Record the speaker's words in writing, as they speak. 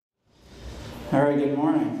All right, good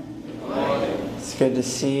morning. Good morning. It's good to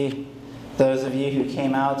see those of you who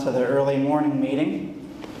came out to the early morning meeting.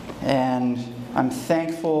 And I'm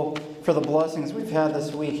thankful for the blessings we've had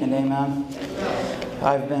this weekend, amen?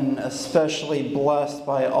 I've been especially blessed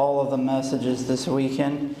by all of the messages this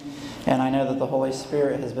weekend. And I know that the Holy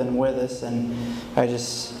Spirit has been with us. And I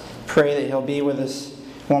just pray that He'll be with us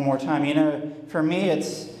one more time. You know, for me,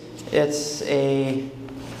 it's a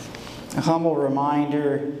humble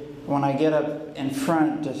reminder when I get up in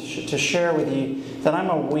front to share with you that I'm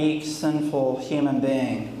a weak, sinful human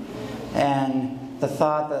being. And the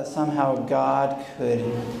thought that somehow God could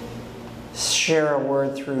share a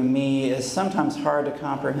word through me is sometimes hard to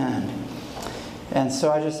comprehend. And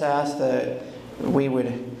so I just ask that we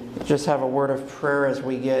would just have a word of prayer as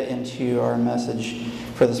we get into our message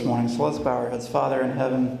for this morning. So let's bow our heads. Father in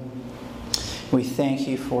heaven, we thank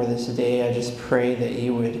You for this day. I just pray that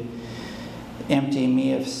You would empty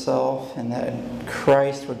me of self and that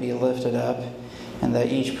Christ would be lifted up and that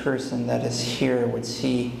each person that is here would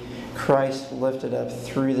see Christ lifted up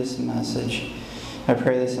through this message. I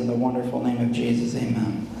pray this in the wonderful name of Jesus.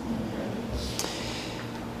 Amen.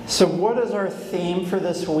 So what is our theme for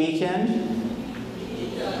this weekend?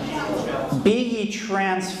 Be ye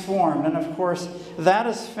transformed. And of course, that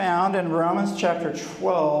is found in Romans chapter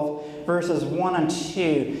 12, verses 1 and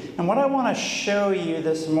 2. And what I want to show you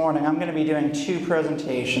this morning, I'm going to be doing two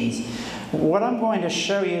presentations. What I'm going to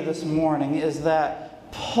show you this morning is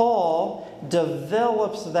that Paul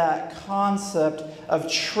develops that concept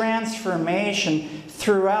of transformation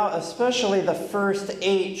throughout, especially the first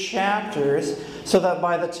 8 chapters, so that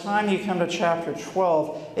by the time you come to chapter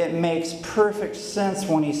 12, it makes perfect sense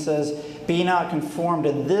when he says, "Be not conformed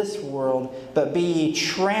to this world, but be ye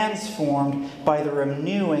transformed by the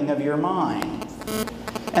renewing of your mind."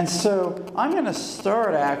 And so I'm going to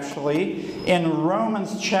start actually in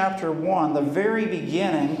Romans chapter 1, the very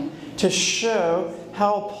beginning, to show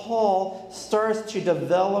how Paul starts to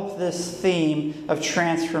develop this theme of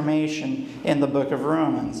transformation in the book of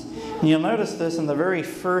Romans. And you'll notice this in the very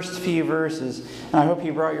first few verses, and I hope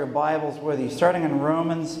you brought your Bibles with you. Starting in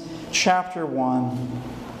Romans chapter 1,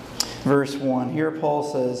 verse 1. Here Paul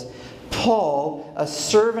says, "Paul, a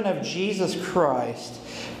servant of Jesus Christ,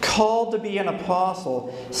 called to be an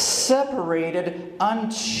apostle, separated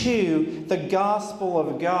unto the gospel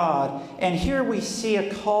of God." And here we see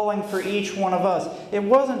a calling for each one of us. It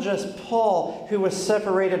wasn't just Paul who was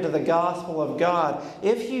separated to the gospel of God.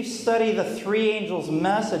 If you study the 3 angels'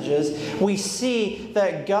 messages, we see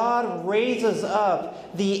that God raises up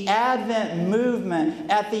the Advent movement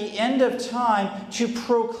at the end of time to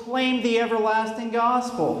proclaim the everlasting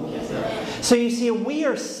gospel. So you see, we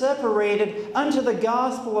are separated unto the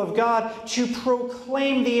gospel of God to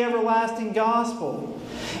proclaim the everlasting gospel.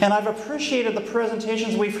 And I've appreciated the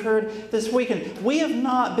presentations we've heard this weekend. We have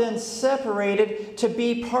not been separated to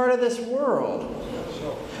be part of this world.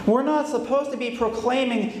 We're not supposed to be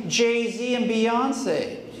proclaiming Jay-Z and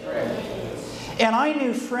Beyonce. And I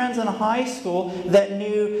knew friends in high school that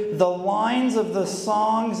knew the lines of the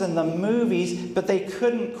songs and the movies, but they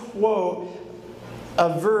couldn't quote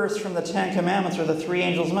a verse from the 10 Commandments or the 3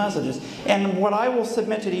 angels' messages. And what I will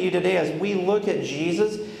submit to you today as we look at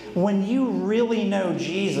Jesus, when you really know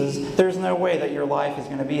Jesus, there's no way that your life is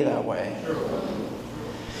going to be that way.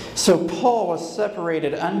 So Paul was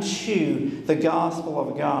separated unto the gospel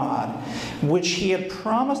of God, which he had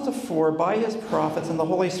promised afore by his prophets in the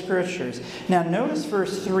Holy Scriptures. Now notice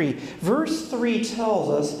verse 3. Verse 3 tells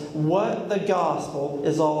us what the gospel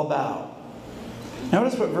is all about.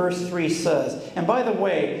 Notice what verse 3 says. And by the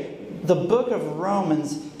way, the book of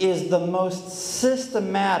Romans is the most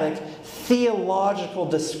systematic theological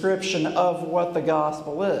description of what the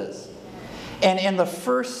gospel is. And in the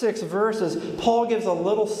first 6 verses, Paul gives a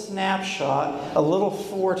little snapshot, a little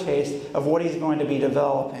foretaste of what he's going to be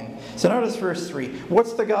developing. So notice verse 3.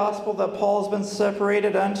 What's the gospel that Paul's been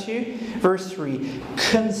separated unto? Verse 3.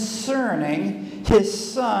 Concerning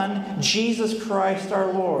his Son, Jesus Christ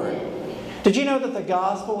our Lord. Did you know that the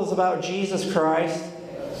gospel is about Jesus Christ?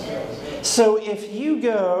 So if you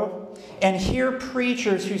go and hear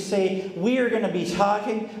preachers who say, we are going to be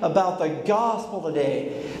talking about the gospel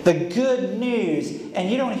today, the good news, and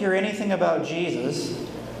you don't hear anything about Jesus,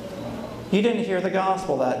 you didn't hear the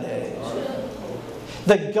gospel that day.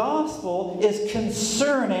 The gospel is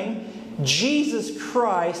concerning Jesus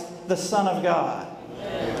Christ, the Son of God.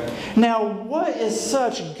 Now, what is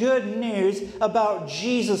such good news about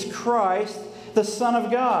Jesus Christ, the Son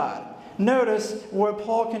of God? Notice what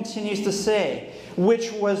Paul continues to say,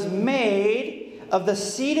 which was made of the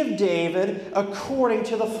seed of David according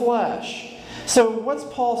to the flesh. So what's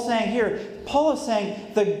Paul saying here? Paul is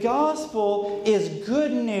saying the gospel is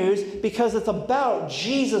good news because it's about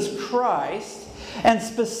Jesus Christ. And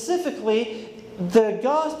specifically, the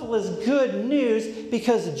gospel is good news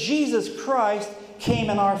because Jesus Christ came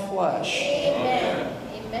in our flesh. Amen.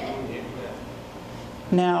 Amen.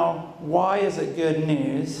 Now, why is it good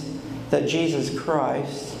news that Jesus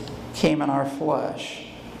Christ came in our flesh?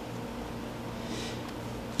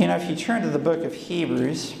 You know, if you turn to the book of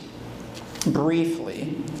Hebrews,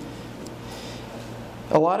 briefly,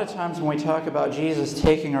 a lot of times when we talk about Jesus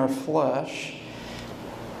taking our flesh,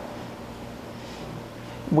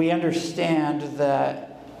 we understand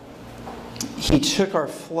that He took our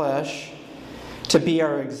flesh to be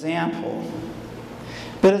our example.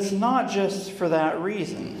 But it's not just for that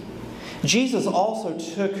reason. Jesus also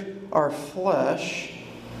took our flesh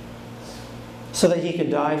so that He could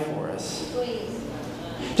die for us.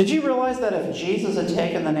 Did you realize that if Jesus had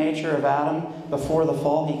taken the nature of Adam before the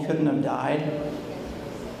fall, He couldn't have died?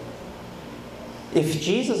 If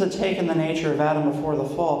Jesus had taken the nature of Adam before the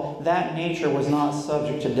fall, that nature was not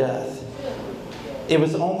subject to death. It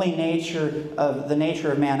was only the nature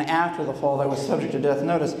of man after the fall that was subject to death.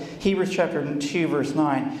 Notice Hebrews chapter 2, verse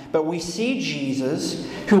 9. But we see Jesus,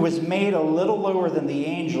 who was made a little lower than the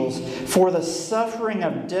angels, for the suffering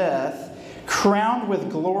of death, crowned with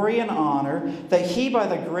glory and honor, that He by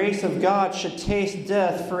the grace of God should taste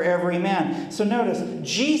death for every man. So notice,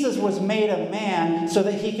 Jesus was made a man so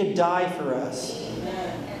that He could die for us.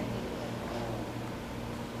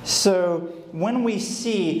 So when we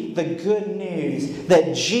see the good news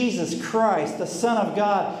that Jesus Christ, the Son of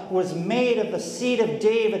God, was made of the seed of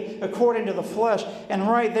David according to the flesh, and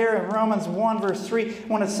right there in Romans 1 verse 3,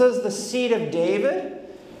 when it says the seed of David,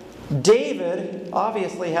 David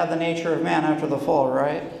obviously had the nature of man after the fall,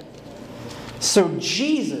 right? So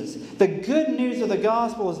Jesus, the good news of the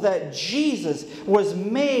gospel is that Jesus was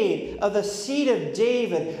made of the seed of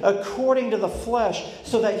David according to the flesh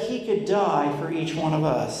so that He could die for each one of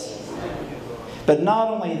us. But not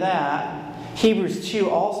only that, Hebrews 2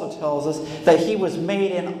 also tells us that He was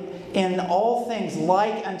made in all things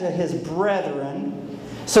like unto His brethren,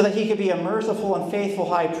 so that He could be a merciful and faithful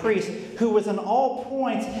high priest who was in all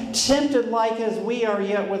points tempted like as we are,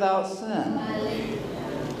 yet without sin.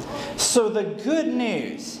 So the good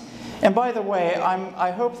news, and by the way,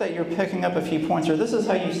 I hope that you're picking up a few points here. This is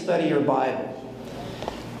how you study your Bible.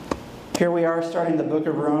 Here we are starting the book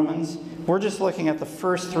of Romans. We're just looking at the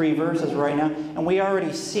first 3 verses right now, and we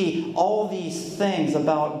already see all these things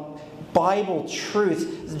about Bible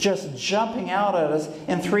truths just jumping out at us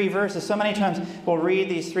in 3 verses. So many times we'll read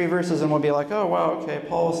these 3 verses and we'll be like, oh, wow, okay,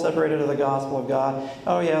 Paul was separated to the gospel of God.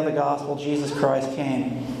 Oh, yeah, the gospel, Jesus Christ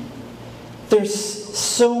came. There's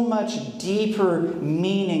so much deeper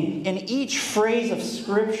meaning in each phrase of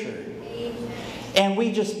Scripture. And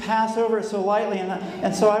we just pass over it so lightly.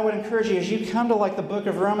 And so I would encourage you, as you come to like the book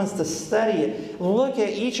of Romans to study it, look at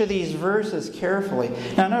each of these verses carefully.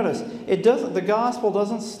 Now notice, the gospel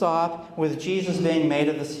doesn't stop with Jesus being made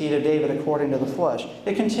of the seed of David according to the flesh.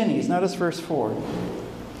 It continues. Notice verse 4.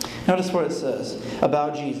 Notice what it says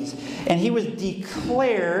about Jesus. And He was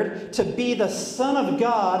declared to be the Son of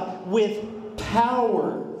God with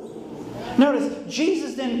power. Notice,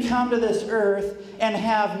 Jesus didn't come to this earth and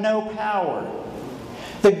have no power.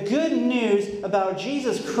 The good news about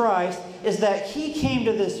Jesus Christ is that He came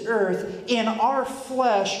to this earth in our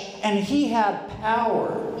flesh and He had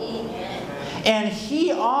power. Amen. And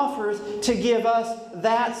He offers to give us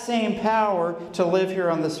that same power to live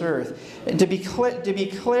here on this earth. To be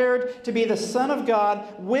declared to be the Son of God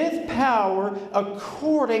with power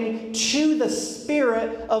according to the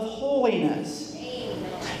Spirit of holiness. Amen.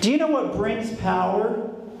 Do you know what brings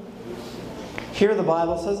power? Here the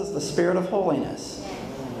Bible says it's the Spirit of holiness.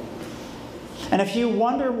 And if you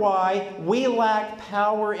wonder why we lack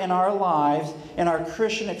power in our lives, in our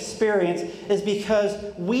Christian experience, is because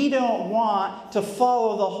we don't want to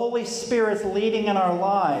follow the Holy Spirit's leading in our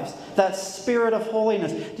lives. That Spirit of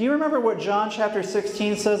holiness. Do you remember what John chapter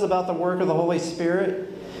 16 says about the work of the Holy Spirit?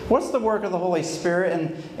 What's the work of the Holy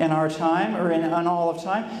Spirit in our time, or in all of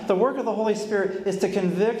time? The work of the Holy Spirit is to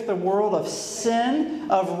convict the world of sin,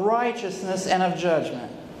 of righteousness, and of judgment.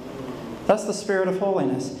 That's the Spirit of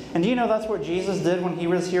holiness. And do you know that's what Jesus did when He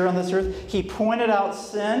was here on this earth? He pointed out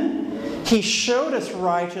sin, He showed us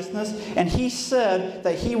righteousness, and He said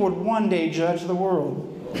that He would one day judge the world.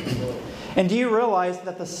 And do you realize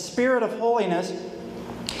that the Spirit of holiness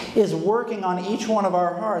is working on each one of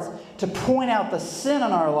our hearts to point out the sin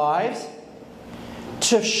in our lives,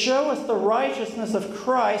 to show us the righteousness of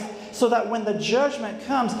Christ, so that when the judgment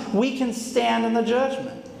comes, we can stand in the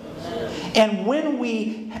judgment. And when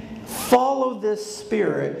we follow this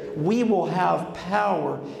Spirit, we will have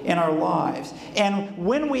power in our lives. And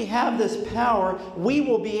when we have this power, we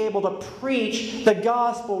will be able to preach the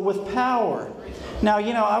gospel with power. Now,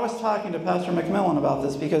 I was talking to Pastor McMillan about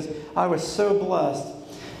this because I was so blessed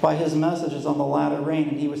by his messages on the latter rain.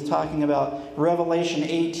 And he was talking about Revelation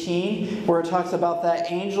 18, where it talks about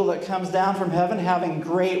that angel that comes down from heaven having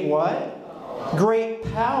great what? Great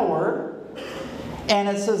power. And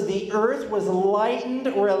it says the earth was lightened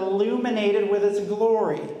or illuminated with its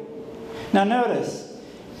glory. Now notice,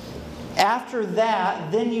 after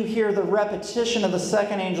that, then you hear the repetition of the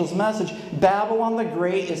second angel's message. Babylon the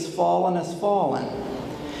Great is fallen, is fallen.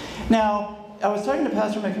 Now, I was talking to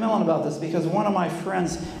Pastor McMillan about this because one of my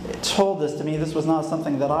friends told this to me. This was not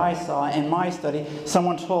something that I saw in my study.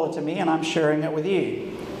 Someone told it to me, and I'm sharing it with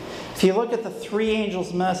you. If you look at the three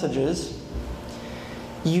angels' messages,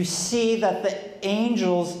 you see that the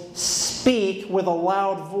angels speak with a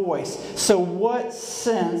loud voice. So what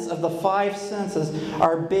sense of the five senses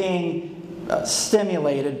are being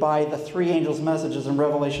stimulated by the three angels' messages in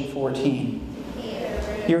Revelation 14?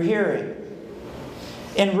 You're hearing.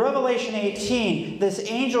 In Revelation 18,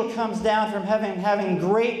 this angel comes down from heaven having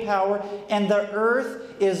great power, and the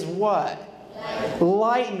earth is what?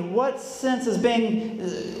 Lightened. What sense is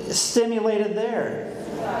being stimulated there?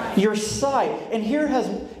 Your sight. And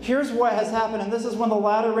here's what has happened, and this is when the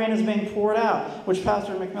latter rain is being poured out, which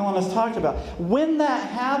Pastor McMillan has talked about. When that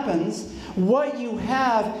happens, what you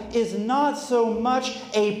have is not so much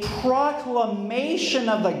a proclamation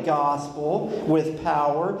of the gospel with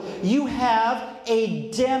power. You have a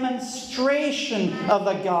demonstration of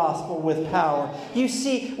the gospel with power. You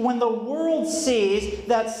see, when the world sees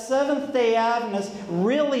that Seventh-day Adventists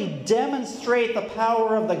really demonstrate the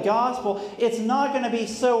power of the gospel, it's not going to be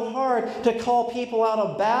so hard to call people out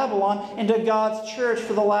of Babylon into God's church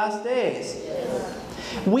for the last days.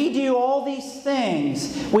 We do all these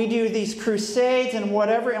things. We do these crusades and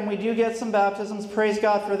whatever, and we do get some baptisms. Praise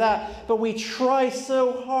God for that. But we try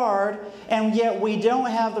so hard, and yet we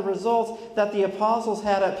don't have the results that the apostles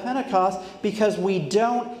had at Pentecost because we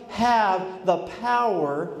don't have the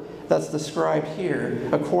power that's described here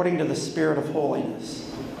according to the Spirit of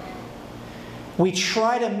holiness. We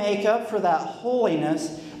try to make up for that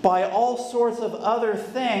holiness by all sorts of other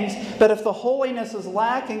things, but if the holiness is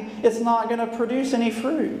lacking, it's not going to produce any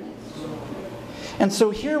fruit. And so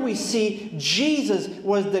here we see Jesus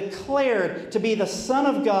was declared to be the Son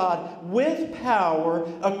of God with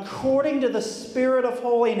power according to the Spirit of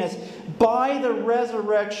holiness by the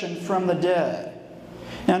resurrection from the dead.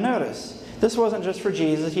 Now notice, this wasn't just for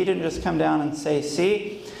Jesus. He didn't just come down and say,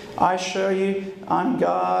 see, I show you, I'm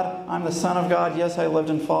God, I'm the Son of God. Yes, I lived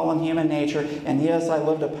in fallen human nature, and yes, I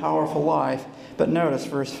lived a powerful life. But notice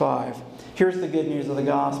verse 5. Here's the good news of the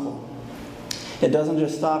gospel. It doesn't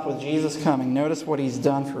just stop with Jesus coming. Notice what He's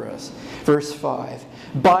done for us. Verse 5.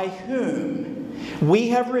 By whom we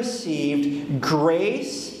have received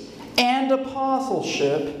grace and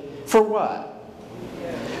apostleship for what?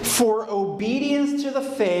 For obedience to the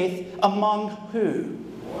faith among who?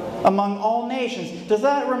 Among all nations. Does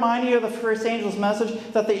that remind you of the first angel's message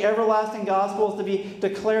that the everlasting gospel is to be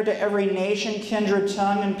declared to every nation, kindred,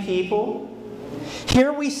 tongue, and people?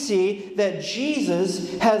 Here we see that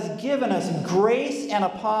Jesus has given us grace and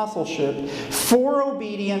apostleship for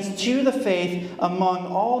obedience to the faith among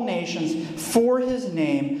all nations for His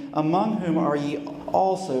name, among whom are ye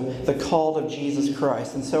also the called of Jesus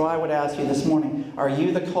Christ. And so I would ask you this morning, are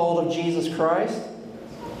you the called of Jesus Christ?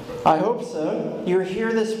 I hope so. You're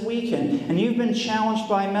here this weekend and you've been challenged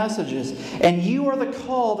by messages, and you are the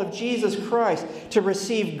called of Jesus Christ to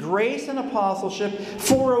receive grace and apostleship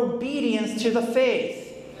for obedience to the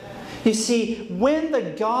faith. You see, when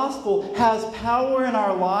the gospel has power in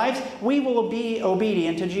our lives, we will be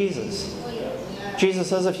obedient to Jesus. Jesus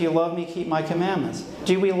says, if you love me, keep my commandments.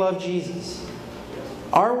 Do we love Jesus?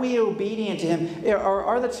 Are we obedient to Him?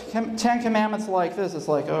 Are the Ten Commandments like this? It's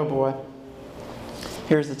like, oh boy.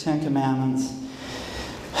 Here's the Ten Commandments.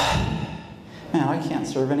 Man, I can't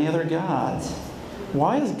serve any other gods.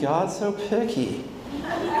 Why is God so picky?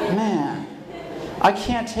 Man, I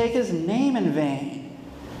can't take His name in vain.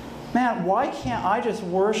 Man, why can't I just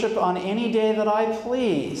worship on any day that I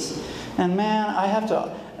please? And man, I have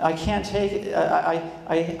to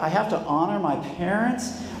honor my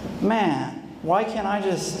parents. Man, why can't I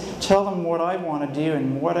just tell them what I want to do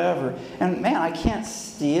and whatever? And man, I can't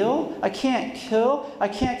steal. I can't kill. I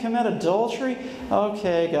can't commit adultery.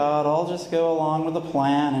 Okay, God, I'll just go along with the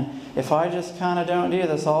plan. And if I just kind of don't do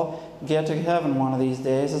this, I'll get to heaven one of these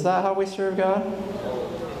days. Is that how we serve God?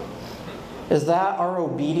 Is that our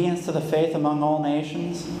obedience to the faith among all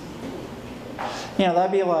nations?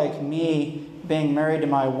 That'd be like me being married to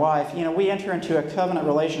my wife. We enter into a covenant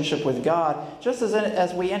relationship with God, just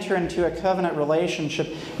as we enter into a covenant relationship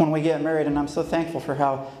when we get married. And I'm so thankful for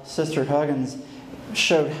how Sister Huggins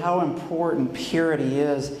showed how important purity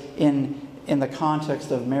is in the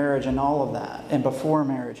context of marriage and all of that, and before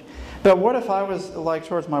marriage. But what if I was like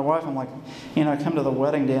towards my wife, I'm like, come to the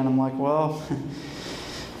wedding day and I'm like, well,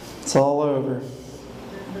 it's all over.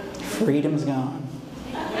 Freedom's gone.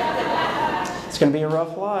 It's going to be a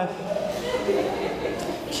rough life.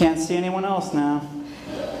 Can't see anyone else now.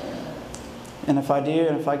 And if I do,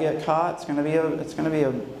 and if I get caught, it's going to be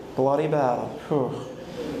a bloody battle. Whew.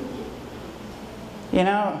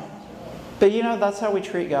 But that's how we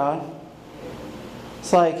treat God.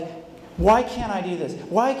 It's like, why can't I do this?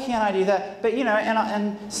 Why can't I do that? But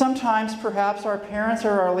and sometimes perhaps our parents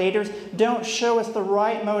or our leaders don't show us the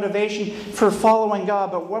right motivation for following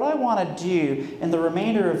God. But what I want to do in the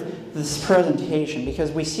remainder of this presentation,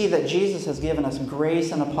 because we see that Jesus has given us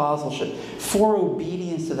grace and apostleship for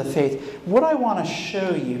obedience to the faith, what I want to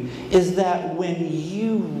show you is that when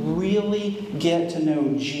you really get to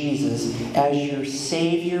know Jesus as your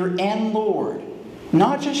Savior and Lord,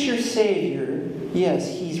 not just your Savior, yes,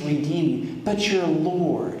 He's redeemed you, but your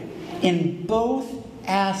Lord, in both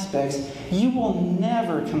aspects, you will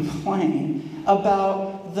never complain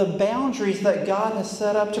about the boundaries that God has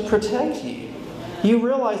set up to protect you. You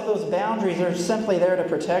realize those boundaries are simply there to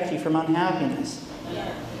protect you from unhappiness.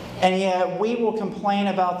 And yet we will complain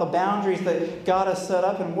about the boundaries that God has set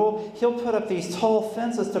up, and He'll put up these tall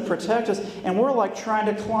fences to protect us, and we're like trying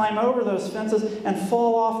to climb over those fences and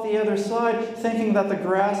fall off the other side, thinking that the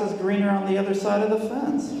grass is greener on the other side of the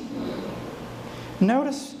fence.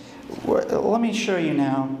 Notice, let me show you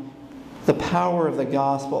now the power of the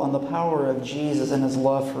gospel and the power of Jesus and His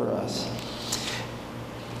love for us.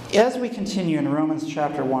 As we continue in Romans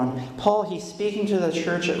chapter 1, Paul, he's speaking to the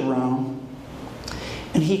church at Rome,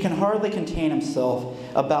 and he can hardly contain himself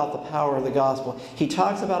about the power of the gospel. He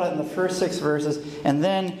talks about it in the first 6 verses, and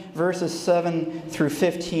then verses 7 through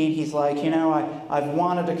 15, he's like, I've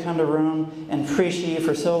wanted to come to Rome and preach to you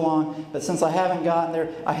for so long, but since I haven't gotten there,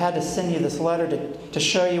 I had to send you this letter to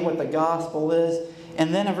show you what the gospel is.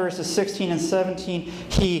 And then in verses 16 and 17,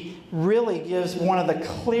 he really gives one of the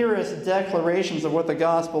clearest declarations of what the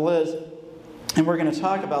gospel is. And we're going to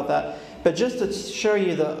talk about that. But just to show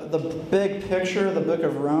you the big picture of the book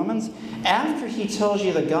of Romans, after he tells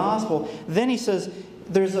you the gospel, then he says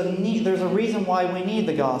there's a reason why we need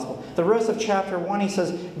the gospel. The rest of chapter 1, he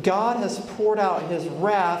says, God has poured out His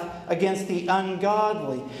wrath against the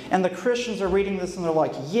ungodly. And the Christians are reading this and they're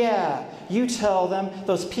like, yeah, you tell them,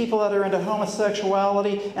 those people that are into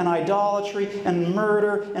homosexuality and idolatry and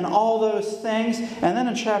murder and all those things. And then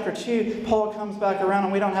in chapter 2, Paul comes back around,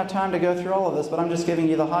 and we don't have time to go through all of this, but I'm just giving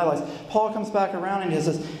you the highlights. Paul comes back around and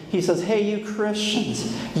he says, hey, you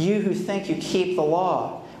Christians, you who think you keep the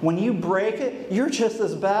law, when you break it, you're just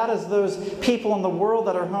as bad as those people in the world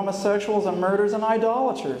that are homosexuals and murderers and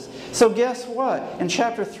idolaters. So guess what? In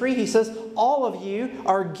chapter 3, he says, all of you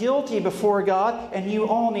are guilty before God, and you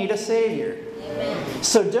all need a Savior. Amen.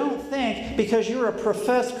 So don't think because you're a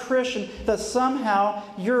professed Christian that somehow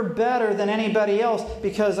you're better than anybody else,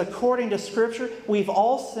 because according to Scripture, we've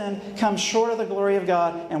all sinned, come short of the glory of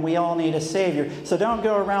God, and we all need a Savior. So don't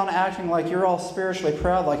go around acting like you're all spiritually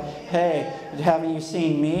proud, like, hey, haven't you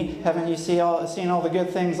seen me? Haven't you seen all the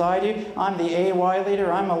good things I do? I'm the AY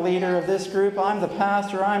leader. I'm a leader of this group. I'm the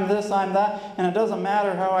pastor. I'm this, I'm that. And it doesn't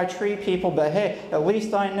matter how I treat people, but hey, at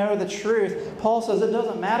least I know the truth. Paul says it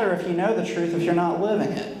doesn't matter if you know the truth if you're not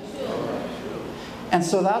living it. And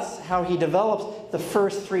so that's how he develops the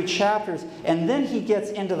first 3 chapters. And then he gets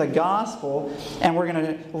into the gospel, and we're going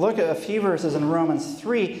to look at a few verses in Romans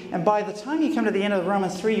 3. And by the time you come to the end of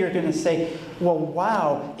Romans 3, you're going to say, well,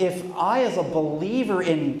 wow, if I as a believer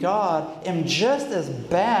in God am just as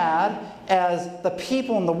bad as the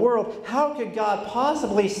people in the world, how could God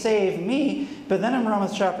possibly save me? But then in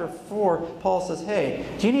Romans chapter 4, Paul says, hey,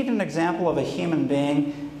 do you need an example of a human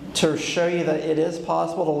being to show you that it is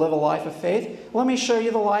possible to live a life of faith? Let me show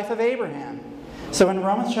you the life of Abraham. So in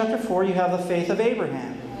Romans chapter 4, you have the faith of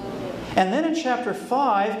Abraham. And then in chapter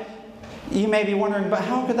 5, you may be wondering, but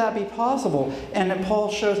how could that be possible? And then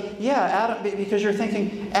Paul shows, yeah, Adam, because you're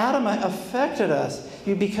thinking, Adam affected us.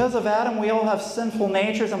 Because of Adam, we all have sinful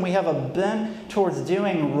natures and we have a bent towards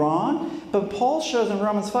doing wrong. But Paul shows in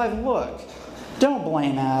Romans 5, look, don't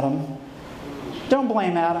blame Adam. Don't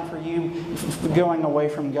blame Adam for you going away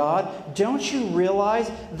from God. Don't you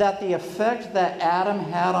realize that the effect that Adam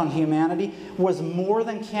had on humanity was more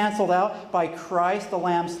than canceled out by Christ, the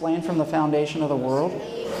Lamb slain from the foundation of the world?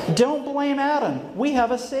 Don't blame Adam. We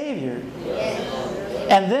have a Savior.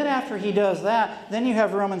 And then after he does that, then you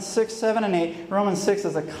have Romans 6, 7, and 8. Romans 6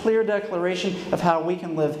 is a clear declaration of how we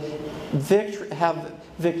can live have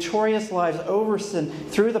victorious lives over sin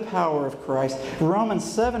through the power of Christ. Romans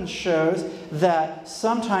 7 shows that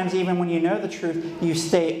sometimes, even when you know the truth, you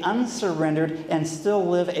stay unsurrendered and still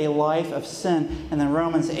live a life of sin. And then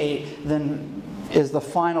Romans 8 then is the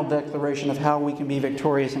final declaration of how we can be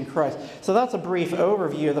victorious in Christ. So that's a brief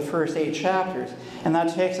overview of the first 8 chapters. And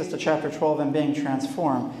that takes us to chapter 12 and being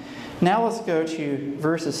transformed. Now let's go to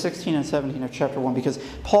verses 16 and 17 of chapter 1, because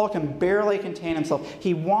Paul can barely contain himself.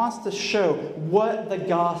 He wants to show what the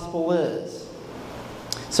gospel is.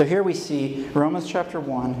 So here we see Romans chapter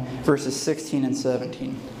 1, verses 16 and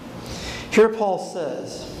 17. Here Paul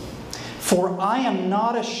says, "For I am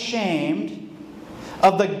not ashamed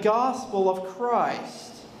of the gospel of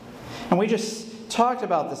Christ." And we just talked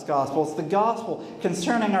about this gospel. It's the gospel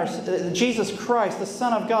concerning Jesus Christ, the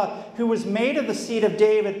Son of God, who was made of the seed of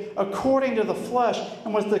David according to the flesh,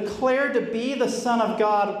 and was declared to be the Son of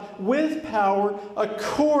God with power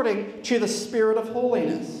according to the Spirit of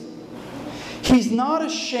holiness. He's not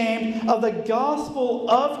ashamed of the gospel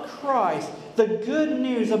of Christ, the good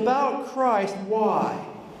news about Christ. Why?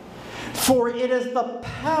 For it is the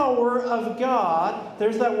power of God.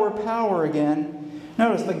 There's that word power again.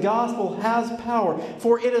 Notice, the gospel has power.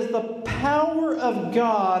 For it is the power of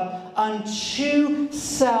God unto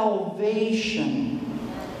salvation.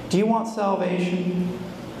 Do you want salvation?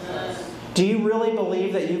 Do you really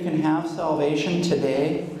believe that you can have salvation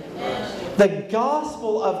today? The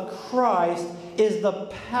gospel of Christ is the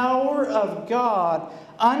power of God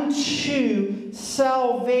unto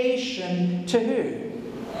salvation to who?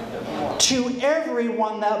 To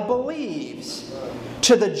everyone that believes.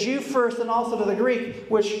 To the Jew first and also to the Greek,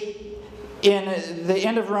 which in the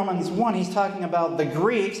end of Romans 1 he's talking about the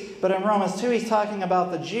Greeks, but in Romans 2 he's talking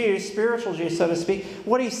about the Jews, spiritual Jews so to speak.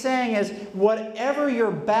 What he's saying is, whatever your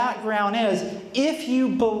background is, if you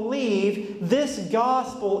believe, this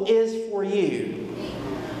gospel is for you.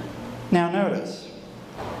 Now notice,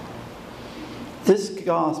 this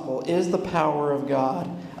gospel is the power of God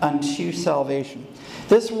unto salvation.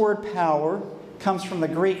 This word power comes from the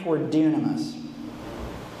Greek word dunamis,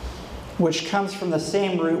 which comes from the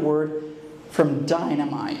same root word from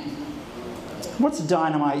dynamite. What's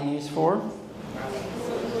dynamite used for?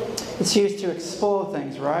 It's used to explode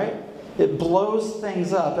things, right? It blows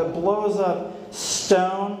things up. It blows up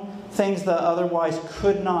stone, things that otherwise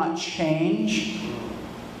could not change.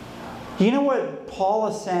 You know what Paul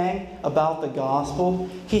is saying about the gospel?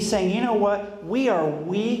 He's saying, you know what? We are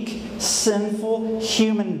weak, sinful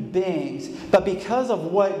human beings. But because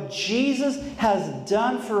of what Jesus has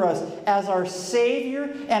done for us as our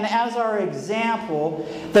Savior and as our example,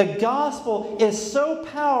 the gospel is so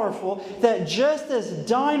powerful that just as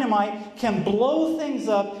dynamite can blow things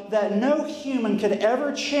up that no human could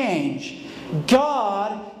ever change,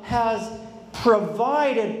 God has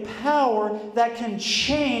provided power that can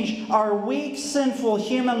change our weak, sinful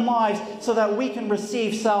human lives so that we can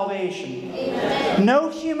receive salvation. Amen. No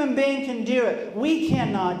human being can do it. We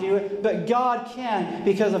cannot do it, but God can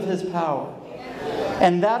because of His power.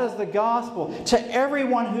 And that is the gospel to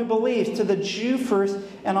everyone who believes, to the Jew first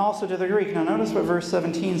and also to the Greek. Now notice what verse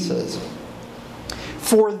 17 says.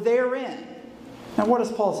 For therein. Now what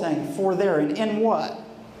is Paul saying? For therein. In what?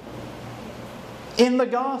 In the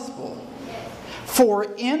gospel. For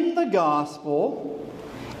in the gospel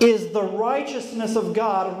is the righteousness of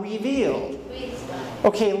God revealed.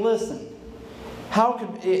 Okay, listen.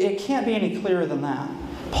 It can't be any clearer than that.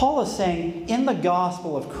 Paul is saying in the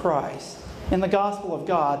gospel of Christ, in the gospel of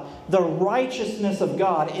God, the righteousness of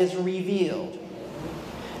God is revealed.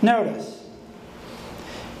 Notice,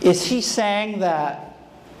 is he saying that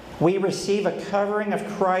we receive a covering of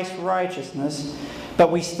Christ's righteousness,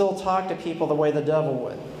 but we still talk to people the way the devil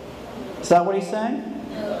would? Is that what he's saying?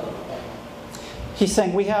 No. He's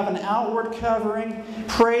saying we have an outward covering.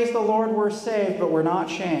 Praise the Lord, we're saved, but we're not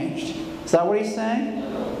changed. Is that what he's saying?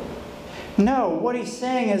 No. What he's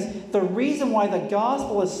saying is the reason why the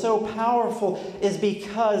gospel is so powerful is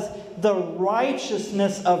because the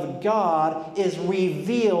righteousness of God is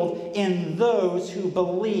revealed in those who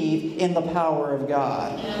believe in the power of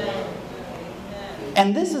God.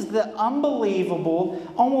 And this is the unbelievable,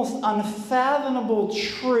 almost unfathomable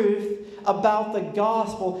truth about the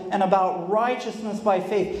gospel and about righteousness by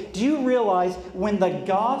faith. Do you realize when the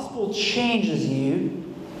gospel changes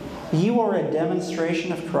you, You are a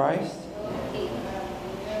demonstration of Christ.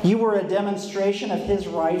 You are a demonstration of His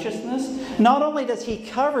righteousness. Not only does He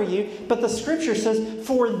cover you, but the Scripture says,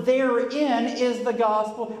 for therein is the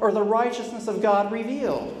gospel or the righteousness of God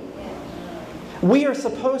revealed. We are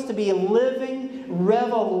supposed to be living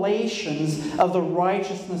revelations of the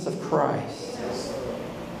righteousness of Christ.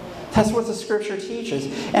 That's what the Scripture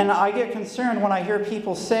teaches. And I get concerned when I hear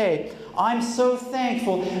people say, I'm so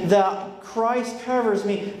thankful that Christ covers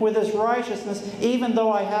me with His righteousness even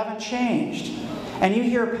though I haven't changed. And you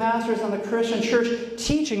hear pastors in the Christian church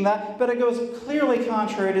teaching that, but it goes clearly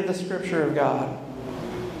contrary to the Scripture of God.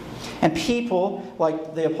 And people,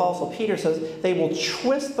 like the Apostle Peter says, they will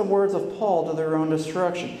twist the words of Paul to their own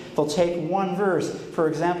destruction. They'll take one verse, for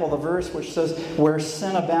example, the verse which says, where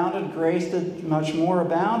sin abounded, grace did much more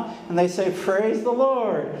abound. And they say, praise the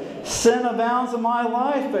Lord. Sin abounds in my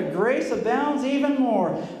life, but grace abounds even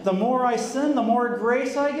more. The more I sin, the more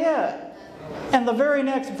grace I get. And the very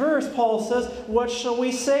next verse, Paul says, what shall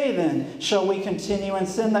we say then? Shall we continue in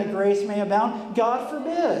sin that grace may abound? God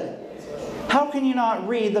forbid. How can you not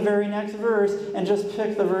read the very next verse and just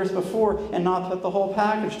pick the verse before and not put the whole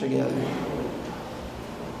package together?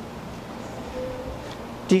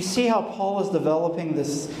 Do you see how Paul is developing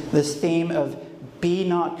this theme of be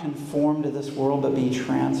not conformed to this world, but be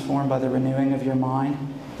transformed by the renewing of your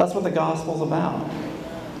mind? That's what the gospel's about.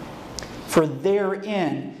 For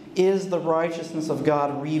therein is the righteousness of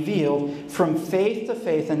God revealed from faith to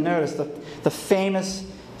faith. And notice the famous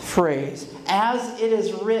phrase, as it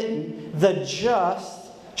is written, the just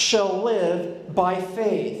shall live by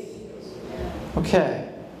faith.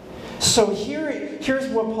 Okay. So here's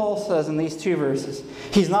what Paul says in these two verses.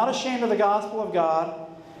 He's not ashamed of the gospel of God,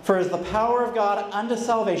 for it is the power of God unto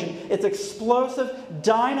salvation. It's explosive,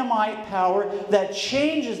 dynamite power that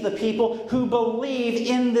changes the people who believe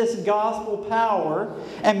in this gospel power.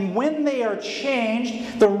 And when they are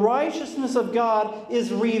changed, the righteousness of God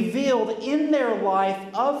is revealed in their life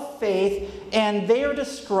of faith, and they are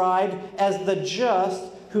described as the just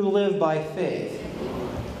who live by faith.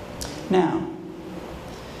 Now,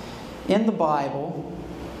 in the Bible,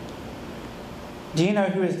 do you know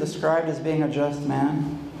who is described as being a just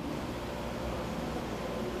man?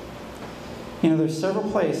 You know, there's several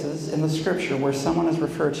places in the Scripture where someone is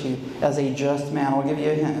referred to as a just man. I'll give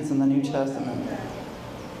you a hint. It's in the New Testament.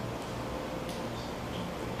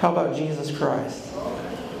 How about Jesus Christ?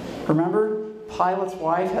 Remember, Pilate's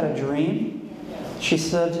wife had a dream. She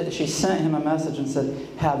sent him a message and said,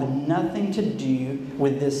 have nothing to do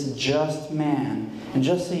with this just man. And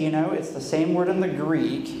just so you know, it's the same word in the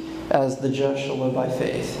Greek as the just shall live by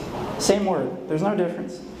faith. Same word. There's no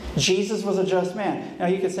difference. Jesus was a just man. Now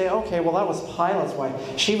you could say, okay, well that was Pilate's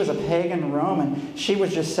wife. She was a pagan Roman. She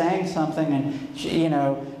was just saying something, and she,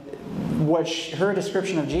 her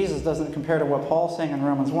description of Jesus doesn't compare to what Paul's saying in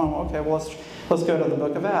Romans 1. Okay, well let's go to the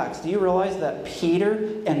book of Acts. Do you realize that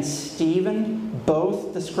Peter and Stephen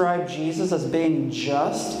both describe Jesus as being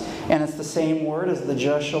just, and it's the same word as the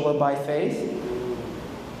just shall live by faith?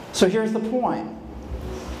 So here's the point.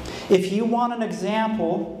 If you want an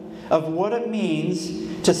example of what it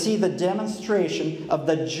means to see the demonstration of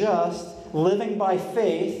the just living by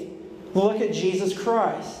faith, look at Jesus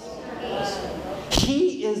Christ.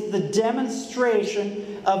 He is the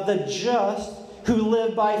demonstration of the just who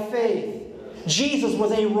live by faith. Jesus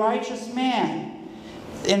was a righteous man.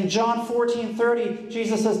 In John 14:30,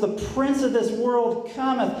 Jesus says, the prince of this world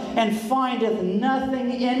cometh and findeth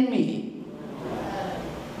nothing in me.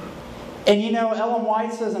 And you know, Ellen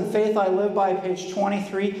White says in Faith I Live By, page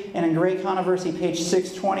 23, and in Great Controversy, page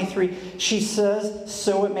 623, she says,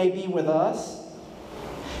 so it may be with us.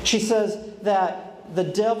 She says that the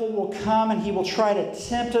devil will come and he will try to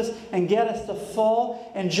tempt us and get us to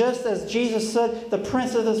fall. And just as Jesus said, the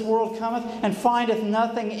prince of this world cometh and findeth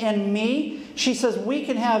nothing in me, she says we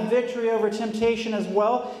can have victory over temptation as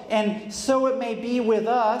well. And so it may be with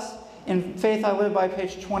us. In Faith I Live By,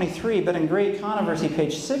 page 23, but in Great Controversy,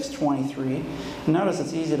 page 623, notice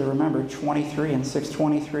it's easy to remember, 23 and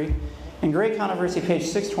 623. In Great Controversy, page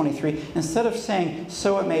 623, instead of saying,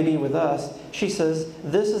 so it may be with us, she says,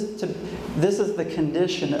 this is the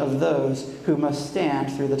condition of those who must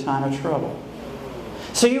stand through the time of trouble.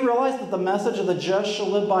 So you realize that the message of the just shall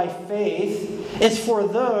live by faith is for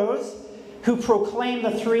those who proclaim the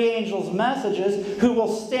three angels' messages, who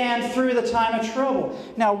will stand through the time of trouble.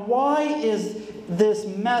 Now, why is this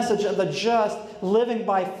message of the just living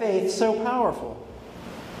by faith so powerful?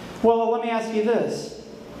 Well, let me ask you this.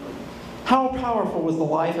 How powerful was the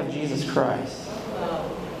life of Jesus Christ?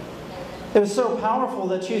 It was so powerful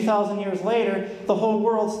that 2,000 years later, the whole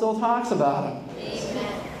world still talks about Him.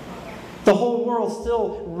 Amen. The whole world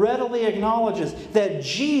still readily acknowledges that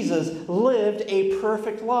Jesus lived a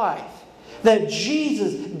perfect life. That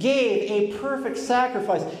Jesus gave a perfect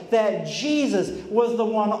sacrifice. That Jesus was the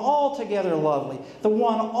one altogether lovely. The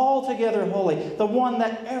one altogether holy. The one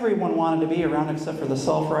that everyone wanted to be around except for the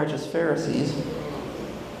self-righteous Pharisees.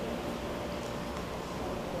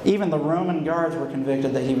 Even the Roman guards were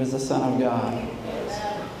convicted that he was the Son of God.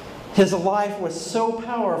 His life was so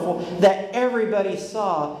powerful that everybody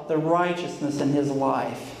saw the righteousness in his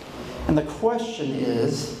life. And the question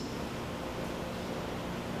is,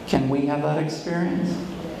 can we have that experience?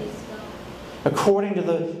 According to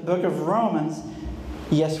the book of Romans,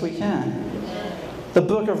 yes we can. The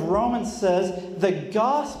book of Romans says the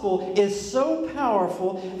gospel is so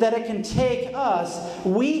powerful that it can take us,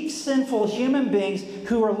 weak, sinful human beings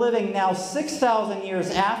who are living now 6,000 years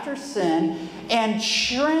after sin, and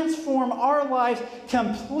transform our lives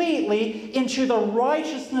completely into the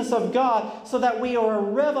righteousness of God, so that we are a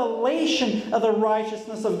revelation of the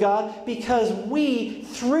righteousness of God, because we,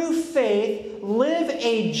 through faith, live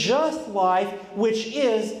a just life, which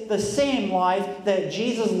is the same life that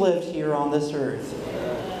Jesus lived here on this earth.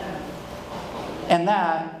 And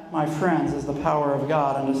that, my friends, is the power of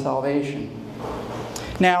God unto salvation.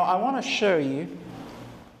 Now, I want to show you,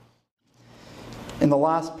 in the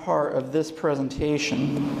last part of this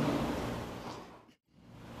presentation,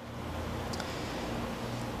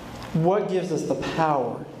 what gives us the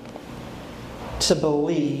power to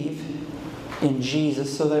believe in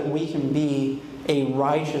Jesus so that we can be a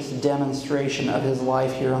righteous demonstration of His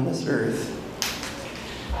life here on this earth.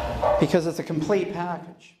 Because it's a complete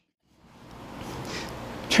package.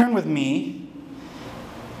 Turn with me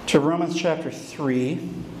to Romans chapter 3.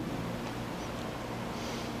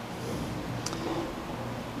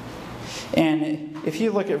 And if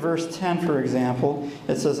you look at verse 10, for example,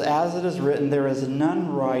 it says, "As it is written, there is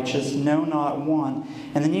none righteous, no, not one."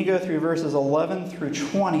 And then you go through verses 11 through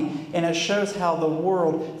 20, and it shows how the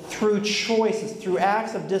world, through choices, through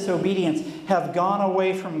acts of disobedience, have gone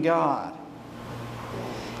away from God.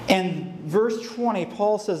 And verse 20,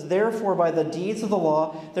 Paul says, "Therefore by the deeds of the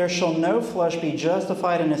law there shall no flesh be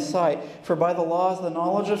justified in His sight, for by the law is the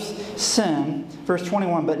knowledge of sin." Verse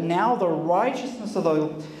 21, "But now the righteousness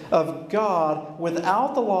of God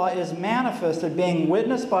without the law is manifested, being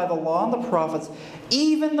witnessed by the law and the prophets,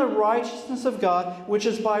 even the righteousness of God, which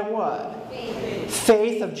is by" what?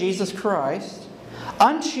 Faith of Jesus Christ,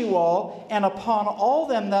 "unto all and upon all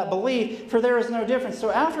them that believe, for there is no difference." So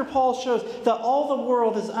after Paul shows that all the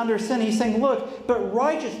world is under sin, he's saying, look, but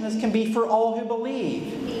righteousness can be for all who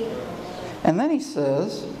believe. And then he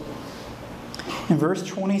says, in verse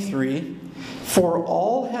 23, "For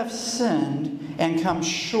all have sinned and come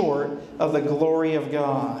short of the glory of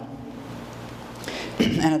God."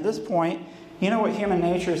 And at this point, you know what human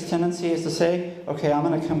nature's tendency is to say? Okay, I'm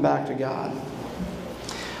going to come back to God.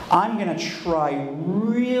 I'm going to try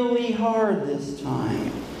really hard this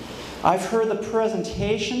time. I've heard the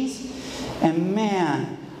presentations, and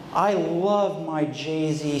man, I love my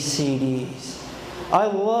Jay-Z CDs. I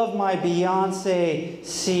love my Beyonce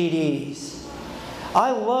CDs.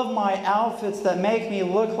 I love my outfits that make me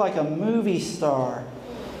look like a movie star.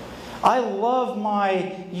 I love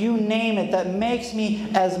my you name it that makes me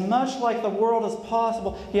as much like the world as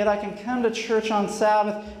possible, yet I can come to church on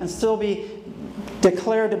Sabbath and still be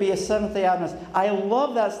declared to be a Seventh-day Adventist. I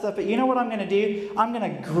love that stuff, but you know what I'm going to do? I'm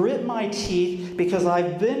going to grit my teeth because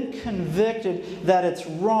I've been convicted that it's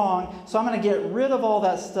wrong, so I'm going to get rid of all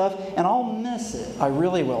that stuff, and I'll miss it. I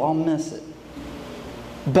really will. I'll miss it.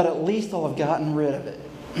 But at least I'll have gotten rid of it.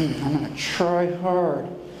 I'm going to try hard.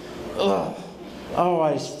 Ugh. Oh,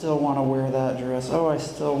 I still want to wear that dress. Oh, I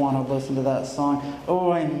still want to listen to that song.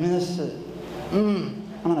 Oh, I miss it. I'm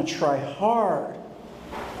going to try hard.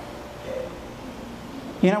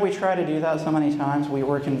 You know, we try to do that so many times.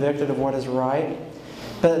 We're convicted of what is right.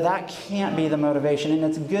 But that can't be the motivation. And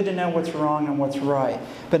it's good to know what's wrong and what's right.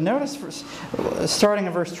 But notice, starting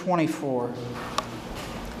in verse 24.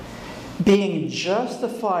 "Being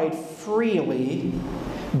justified freely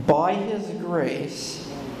by His grace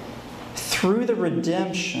through the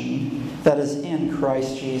redemption that is in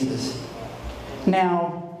Christ Jesus."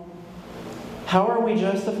 Now, how are we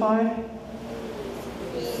justified?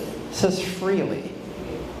 It says freely.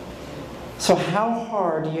 So how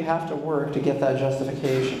hard do you have to work to get that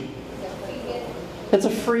justification? It's a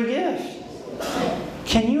free gift.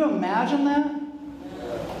 Can you imagine that?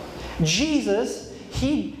 Jesus,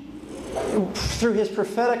 He, through His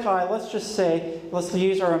prophetic eye, let's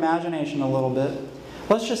use our imagination a little bit.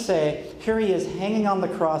 Let's just say, here He is hanging on the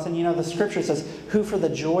cross, and you know the Scripture says, who for the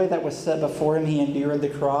joy that was set before Him, He endured the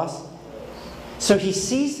cross. So He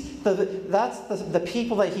sees that's the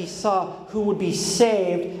people that he saw who would be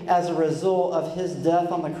saved as a result of his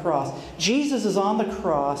death on the cross. Jesus is on the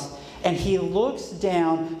cross, and he looks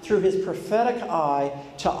down through his prophetic eye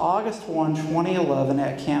to August 1, 2011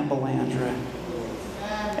 at Camp Balandra.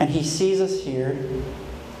 And he sees us here.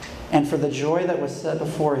 And for the joy that was set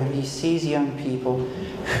before him, he sees young people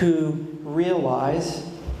who realize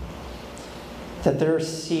that their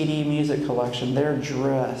CD music collection, their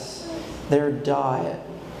dress, their diet,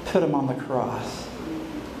 put them on the cross.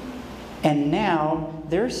 And now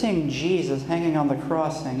they're seeing Jesus hanging on the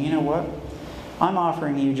cross saying, you know what? I'm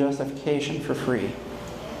offering you justification for free.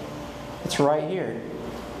 It's right here.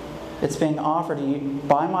 It's being offered to you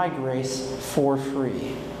by my grace for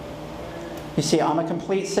free. You see, I'm a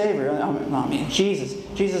complete Savior.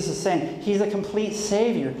 Jesus is saying, He's a complete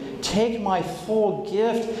Savior. Take my full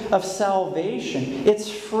gift of salvation. It's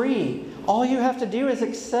free. All you have to do is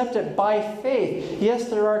accept it by faith. Yes,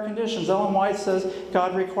 there are conditions. Ellen White says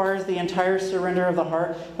God requires the entire surrender of the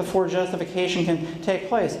heart before justification can take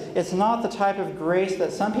place. It's not the type of grace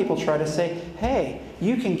that some people try to say, hey,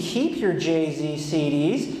 you can keep your Jay-Z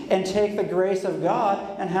CDs and take the grace of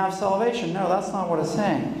God and have salvation. No, that's not what it's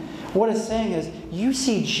saying. What it's saying is, you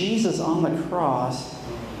see Jesus on the cross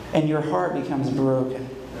and your heart becomes broken.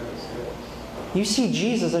 You see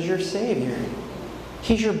Jesus as your Savior.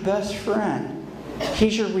 He's your best friend.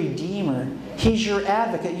 He's your Redeemer. He's your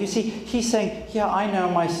advocate. You see, He's saying, yeah, I know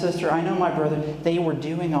my sister, I know my brother, they were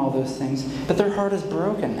doing all those things, but their heart is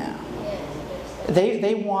broken now.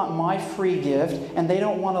 They want my free gift, and they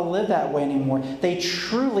don't want to live that way anymore. They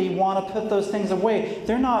truly want to put those things away.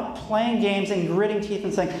 They're not playing games and gritting teeth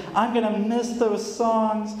and saying, I'm going to miss those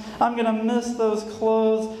songs. I'm going to miss those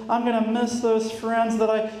clothes. I'm going to miss those friends that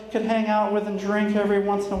I could hang out with and drink every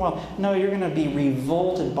once in a while. No, you're going to be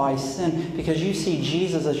revolted by sin because you see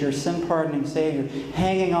Jesus as your sin-pardoning Savior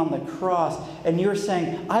hanging on the cross, and you're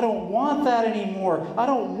saying, I don't want that anymore. I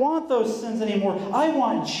don't want those sins anymore. I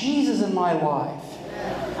want Jesus in my life.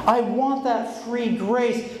 I want that free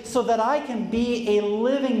grace so that I can be a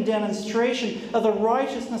living demonstration of the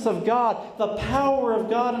righteousness of God, the power of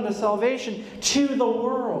God unto salvation to the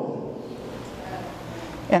world.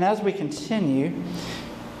 And as we continue,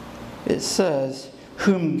 it says,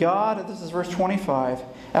 whom God, this is verse 25,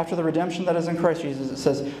 after the redemption that is in Christ Jesus, it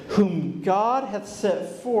says, whom God hath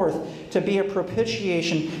set forth to be a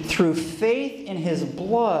propitiation through faith in His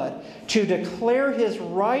blood, to declare His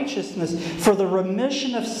righteousness for the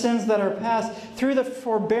remission of sins that are past through the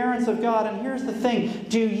forbearance of God. And here's the thing.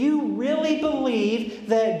 Do you really believe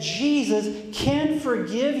that Jesus can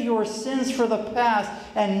forgive your sins for the past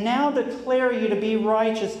and now declare you to be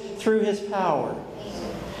righteous through His power?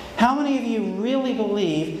 How many of you really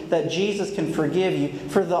believe that Jesus can forgive you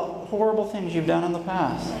for the horrible things you've done in the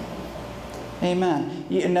past? Amen.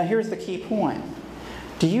 Now here's the key point.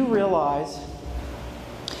 Do you realize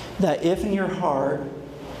that if in your heart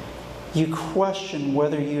you question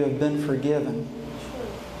whether you have been forgiven,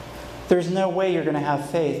 there's no way you're going to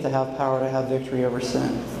have faith to have power to have victory over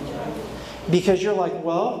sin? Because you're like,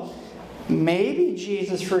 well, maybe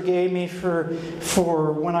Jesus forgave me for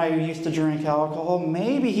when I used to drink alcohol.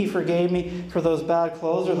 Maybe He forgave me for those bad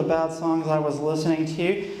clothes or the bad songs I was listening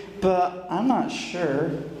to. But I'm not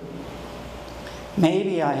sure.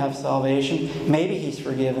 Maybe I have salvation. Maybe He's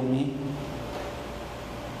forgiven me.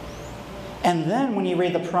 And then when you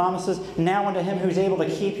read the promises, now unto Him who's able to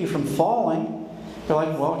keep you from falling, you're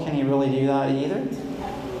like, well, can He really do that either?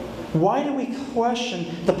 Why do we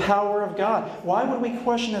question the power of God? Why would we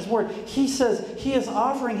question His Word? He says He is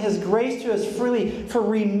offering His grace to us freely for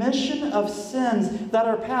remission of sins that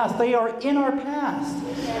are past. They are in our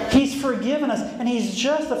past. He's forgiven us and He's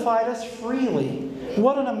justified us freely.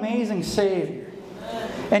 What an amazing Savior.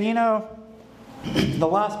 And you know, the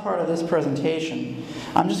last part of this presentation,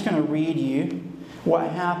 I'm just going to read you what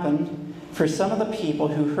happened for some of the people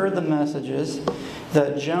who heard the messages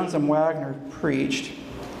that Jones and Wagner preached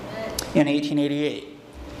in 1888.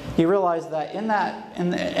 You realize that and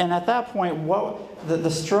at that point, the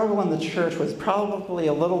struggle in the church was probably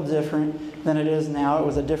a little different than it is now. It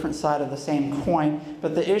was a different side of the same coin,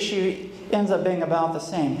 but the issue ends up being about the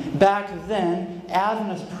same. Back then,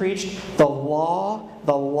 Adventists preached the law,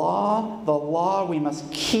 the law, the law. We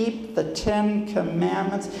must keep the 10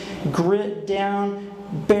 Commandments,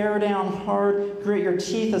 bear down hard, grit your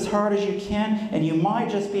teeth as hard as you can, and you might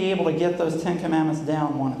just be able to get those 10 Commandments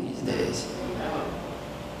down one of these days.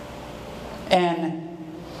 And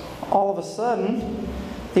all of a sudden,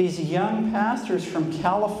 these young pastors from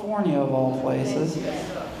California, of all places,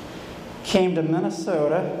 came to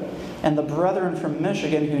Minnesota, and the brethren from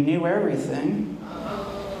Michigan who knew everything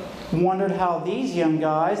wondered how these young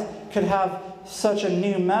guys could have such a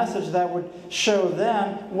new message that would show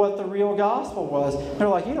them what the real gospel was. They're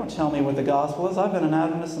like, you don't tell me what the gospel is. I've been an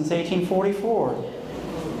Adventist since 1844.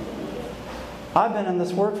 I've been in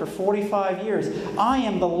this work for 45 years. I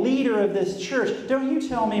am the leader of this church. Don't you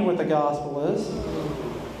tell me what the gospel is.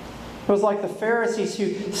 It was like the Pharisees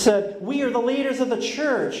who said, we are the leaders of the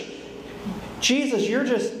church. Jesus, you're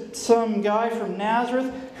just some guy from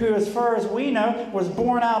Nazareth who, as far as we know, was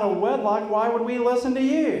born out of wedlock. Why would we listen to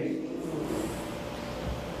you?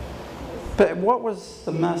 But what was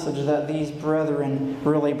the message that these brethren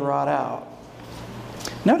really brought out?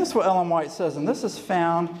 Notice what Ellen White says, and this is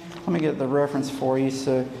found, let me get the reference for you.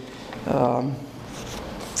 So,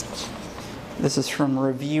 this is from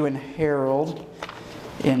Review and Herald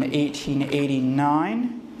in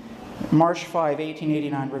 1889. March 5,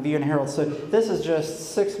 1889, Review and Herald. So this is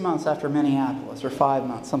just 6 months after Minneapolis, or 5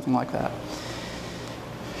 months, something like that.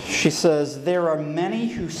 She says, there are many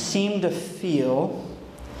who seem to feel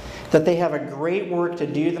that they have a great work to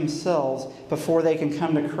do themselves before they can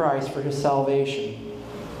come to Christ for His salvation.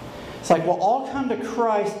 It's like, well, I'll come to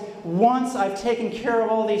Christ once I've taken care of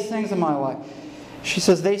all these things in my life. She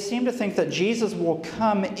says they seem to think that Jesus will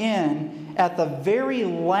come in at the very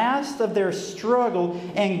last of their struggle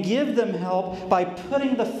and give them help by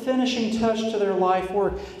putting the finishing touch to their life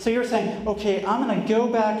work. So you're saying, okay, I'm going to go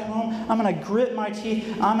back home, I'm going to grit my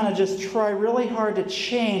teeth, I'm going to just try really hard to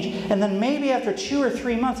change, and then maybe after 2 or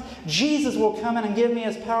 3 months, Jesus will come in and give me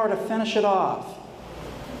His power to finish it off.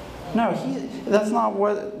 No, that's not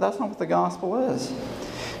what the gospel is.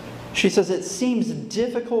 She says it seems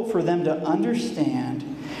difficult for them to understand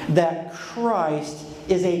that Christ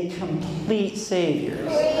is a complete Savior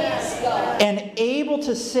and able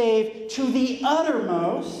to save to the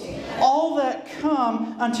uttermost all that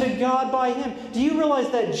come unto God by Him. Do you realize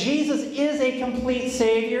that Jesus is a complete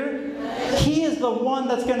Savior? He is the one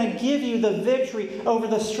that's going to give you the victory over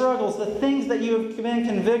the struggles, the things that you have been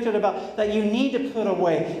convicted about that you need to put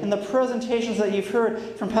away. And the presentations that you've heard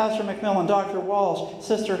from Pastor McMillan, Dr. Walsh,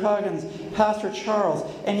 Sister Huggins, Pastor Charles,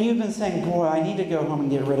 and you've been saying, boy, I need to go home and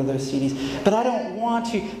get rid of those CDs, but I don't want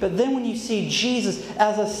to. But then when you see Jesus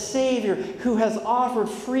as a Savior who has offered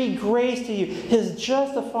free grace to you, His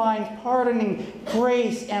justifying, pardoning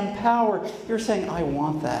grace and power, you're saying, I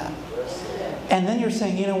want that. And then you're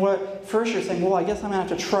saying, you know what? First you're saying, well, I guess I'm going to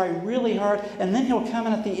have to try really hard, and then He'll come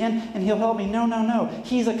in at the end and He'll help me. No, no, no.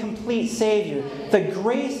 He's a complete Savior. The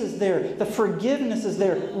grace is there. The forgiveness is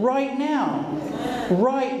there right now.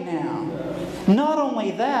 Right now. Not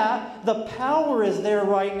only that, the power is there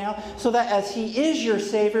right now, so that as He is your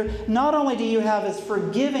Savior, not only do you have His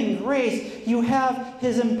forgiving grace, you have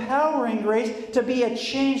His empowering grace to be a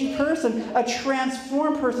changed person, a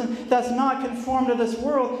transformed person that's not conformed to this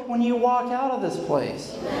world when you walk out of this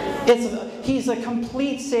place. He's a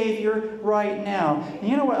complete Savior right now. And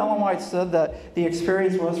you know what Ellen White said that the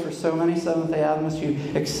experience was for so many Seventh-day Adventists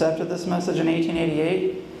who accepted this message in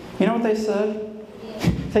 1888? You know what they said?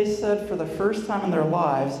 They said for the first time in their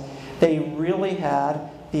lives, they really had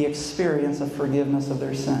the experience of forgiveness of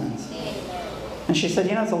their sins. And she said,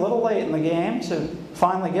 you know, it's a little late in the game to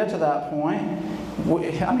finally get to that point.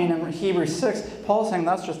 I mean, in Hebrews 6, Paul's saying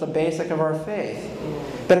that's just the basic of our faith.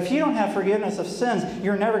 But if you don't have forgiveness of sins,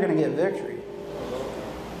 you're never going to get victory.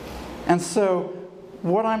 And so,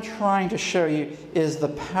 what I'm trying to show you is the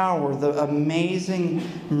power, the amazing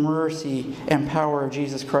mercy and power of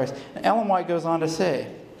Jesus Christ. And Ellen White goes on to say,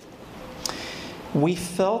 we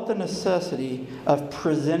felt the necessity of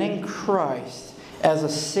presenting Christ as a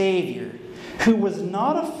Savior who was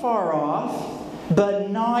not afar off, but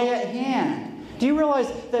nigh at hand. Do you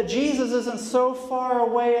realize that Jesus isn't so far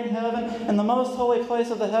away in heaven, in the most holy place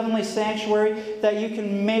of the heavenly sanctuary, that you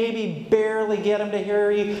can maybe barely get Him to hear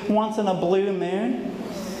you once in a blue moon?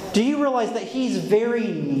 Do you realize that He's very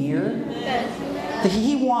near? That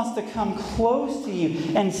He wants to come close to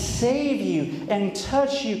you and save you and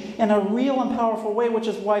touch you in a real and powerful way, which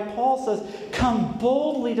is why Paul says, come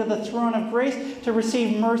boldly to the throne of grace to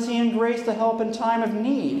receive mercy and grace to help in time of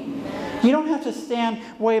need. You don't have to stand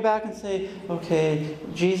way back and say, okay,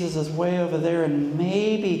 Jesus is way over there and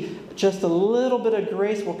maybe just a little bit of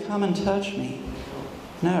grace will come and touch me.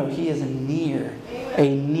 No, He is a near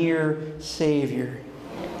Savior.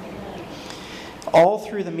 All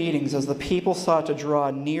through the meetings, as the people sought to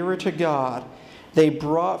draw nearer to God, they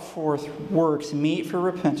brought forth works meet for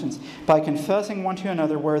repentance by confessing one to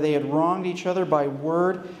another where they had wronged each other by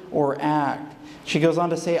word or act. She goes on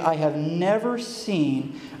to say, I have never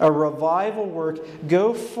seen a revival work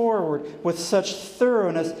go forward with such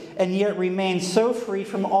thoroughness and yet remain so free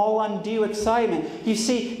from all undue excitement. You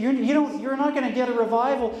see, you're not going to get a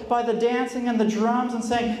revival by the dancing and the drums and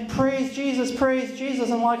saying, praise Jesus,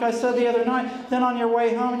 and like I said the other night, then on your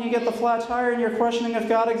way home and you get the flat tire and you're questioning if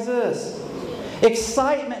God exists.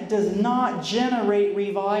 Excitement does not generate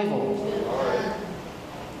revival.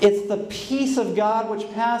 It's the peace of God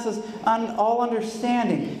which passes all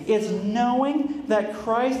understanding. It's knowing that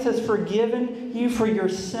Christ has forgiven you for your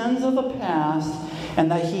sins of the past and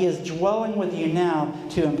that He is dwelling with you now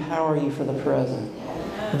to empower you for the present.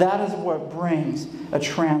 That is what brings a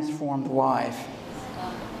transformed life.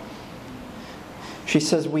 She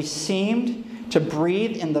says, we seemed to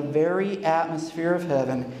breathe in the very atmosphere of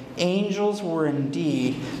heaven. Angels were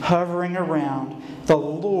indeed hovering around. The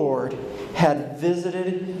Lord had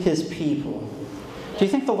visited His people. Do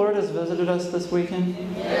you think the Lord has visited us this weekend?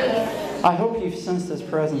 Yes. I hope you've sensed His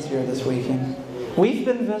presence here this weekend. We've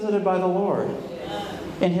been visited by the Lord.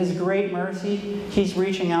 In His great mercy, He's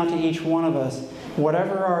reaching out to each one of us.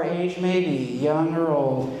 Whatever our age may be, young or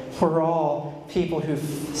old, we're all people who've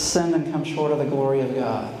sinned and come short of the glory of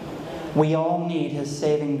God. We all need His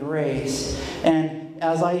saving grace. And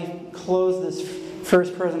as I close this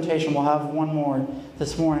first presentation, we'll have one more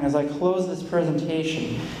this morning. As I close this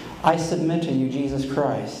presentation, I submit to you Jesus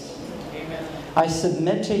Christ. Amen. I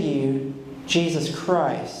submit to you Jesus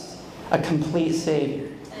Christ, a complete Savior.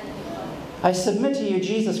 I submit to you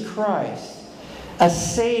Jesus Christ, a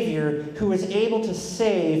Savior who is able to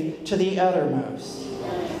save to the uttermost.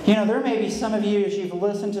 You know, there may be some of you, as you've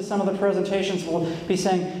listened to some of the presentations, will be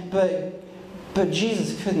saying, but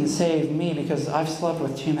Jesus couldn't save me because I've slept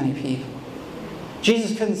with too many people.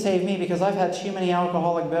 Jesus couldn't save me because I've had too many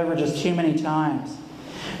alcoholic beverages too many times.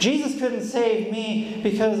 Jesus couldn't save me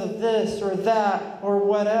because of this or that or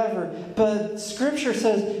whatever. But Scripture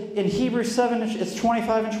says in Hebrews 7, it's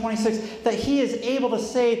 25 and 26, that He is able to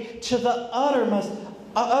save to the uttermost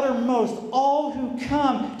all who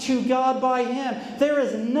come to God by Him. There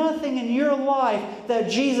is nothing in your life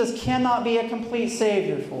that Jesus cannot be a complete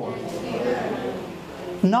Savior for.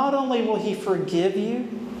 Not only will He forgive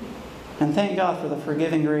you, and thank God for the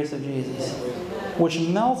forgiving grace of Jesus, which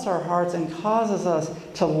melts our hearts and causes us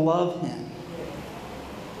to love Him,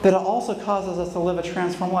 but it also causes us to live a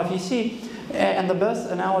transformed life. You see, and the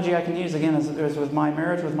best analogy I can use again is with my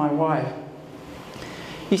marriage with my wife.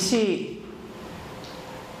 You see,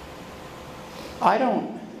 I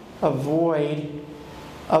don't avoid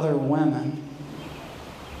other women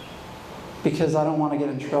because I don't want to get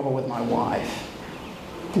in trouble with my wife.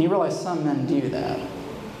 And you realize some men do that.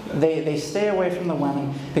 They stay away from the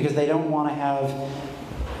women because they don't want to have,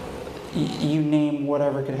 you name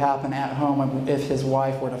whatever could happen at home if his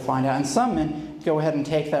wife were to find out. And some men go ahead and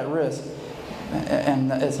take that risk.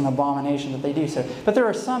 And it's an abomination that they do so. But there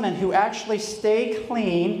are some men who actually stay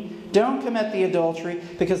clean, don't commit the adultery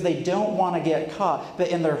because they don't want to get caught. But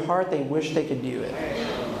in their heart, they wish they could do it.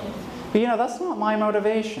 But you know, that's not my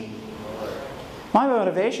motivation. My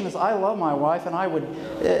motivation is I love my wife, and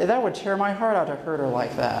that would tear my heart out to hurt her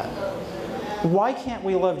like that. Why can't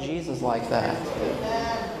we love Jesus like that?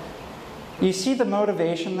 You see the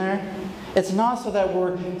motivation there? It's not so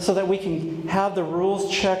that we can have the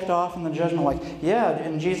rules checked off in the judgment, like, yeah,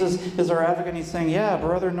 and Jesus is our advocate, and He's saying, yeah,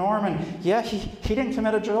 Brother Norman, yeah, he didn't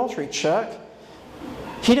commit adultery, check.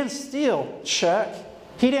 He didn't steal, check.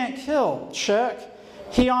 He didn't kill, check.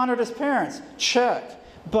 He honored his parents, check.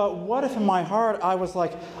 But what if in my heart I was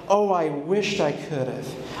like, oh, I wished I could have.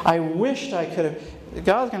 I wished I could have.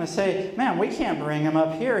 God's going to say, man, we can't bring him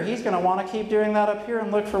up here. He's going to want to keep doing that up here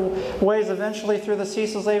and look for ways eventually through the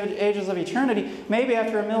ceaseless ages of eternity. Maybe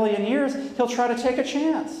after 1,000,000 years, He'll try to take a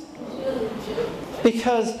chance.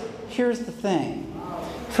 Because here's the thing.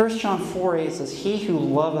 1 John 4:8 says, he who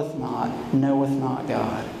loveth not knoweth not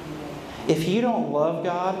God. If you don't love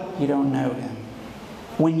God, you don't know Him.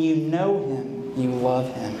 When you know Him, you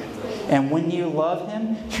love Him. And when you love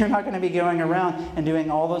Him, you're not going to be going around and doing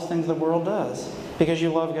all those things the world does because you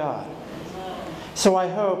love God. So I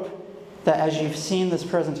hope that as you've seen this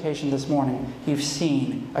presentation this morning, you've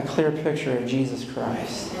seen a clear picture of Jesus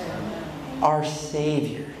Christ, our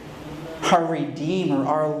Savior, our Redeemer,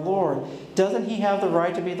 our Lord. Doesn't He have the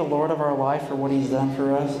right to be the Lord of our life for what He's done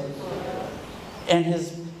for us? And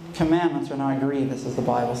His commandments are not grievous, as the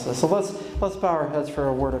Bible says. So let's bow our heads for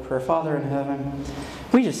a word of prayer. Father in heaven,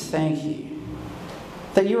 we just thank You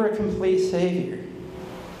that You are a complete Savior.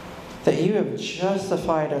 that you have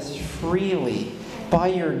justified us freely by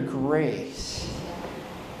your grace,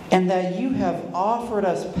 and that you have offered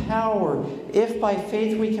us power, if by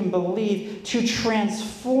faith we can believe, to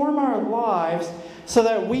transform our lives so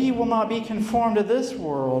that we will not be conformed to this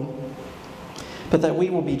world, but that we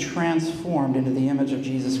will be transformed into the image of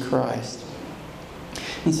Jesus Christ.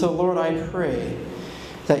 And so, Lord, I pray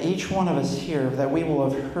that each one of us here, that we will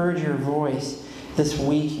have heard your voice this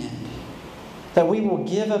weekend, that we will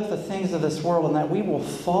give up the things of this world, and that we will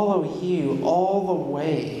follow you all the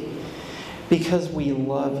way because we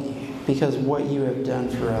love you, because what you have done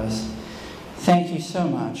for us. Thank you so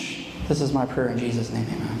much. This is my prayer in Jesus' name,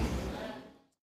 amen.